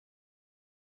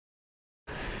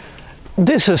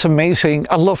This is amazing.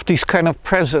 I love these kind of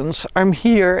presents. I'm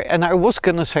here and I was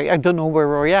gonna say I don't know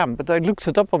where I am, but I looked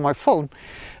it up on my phone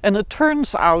and it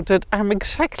turns out that I'm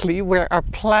exactly where I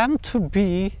planned to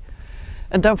be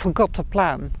and then forgot to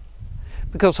plan.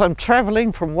 Because I'm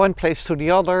traveling from one place to the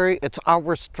other, it's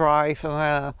hours drive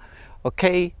and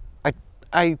okay,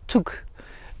 I took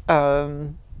a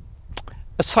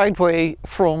sideway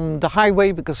from the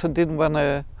highway because I didn't want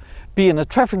to be in a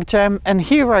traffic jam, and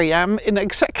here I am in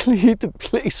exactly the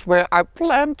place where I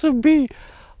planned to be.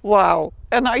 Wow,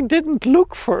 and I didn't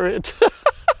look for it.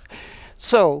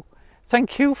 So,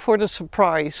 thank you for the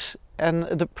surprise and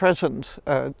the present,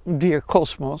 dear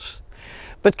Cosmos.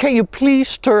 But can you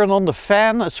please turn on the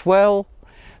fan as well,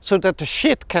 so that the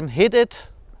shit can hit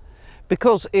it?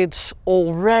 Because it's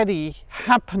already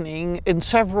happening in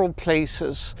several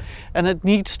places, and it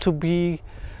needs to be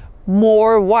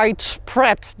more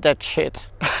widespread, that shit.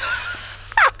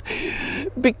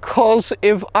 Because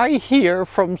if I hear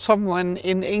from someone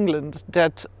in England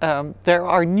that there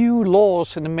are new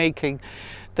laws in the making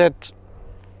that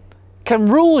can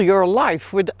rule your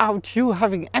life without you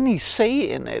having any say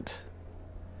in it,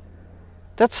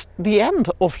 that's the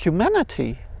end of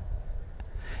humanity.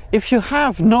 If you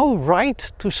have no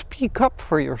right to speak up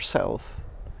for yourself,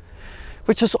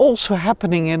 which is also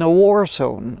happening in a war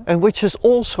zone, and which is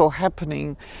also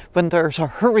happening when there's a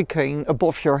hurricane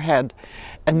above your head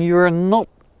and you're not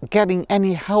getting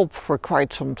any help for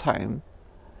quite some time,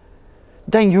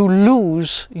 then you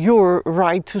lose your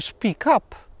right to speak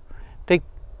up.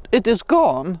 It is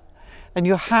gone, and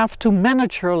you have to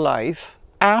manage your life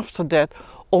after that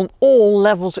on all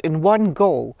levels in one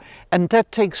go, and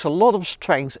that takes a lot of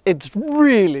strength. It's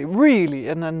really, really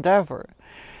an endeavor.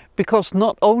 Because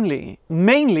not only,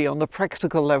 mainly on the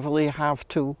practical level, you have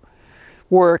to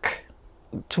work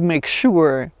to make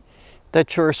sure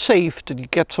that you're safe, that you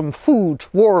get some food,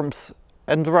 warmth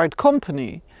and the right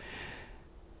company.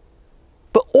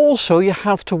 But also you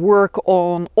have to work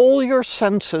on all your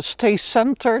senses, stay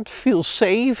centered, feel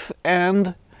safe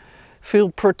and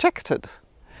feel protected.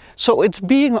 So it's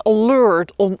being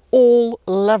alert on all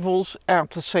levels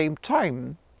at the same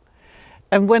time.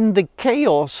 And when the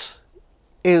chaos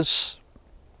is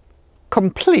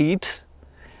complete,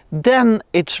 then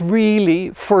it's really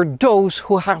for those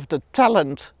who have the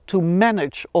talent to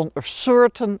manage on a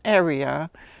certain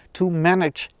area, to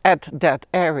manage at that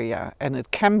area. And it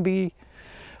can be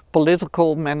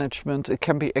political management, it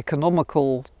can be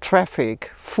economical,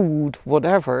 traffic, food,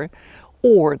 whatever,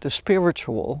 or the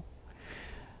spiritual.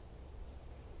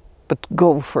 But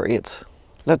go for it.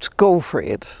 Let's go for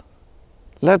it.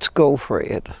 Let's go for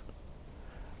it.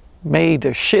 May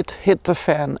the shit hit the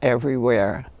fan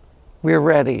everywhere. We're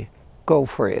ready. Go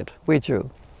for it with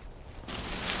you.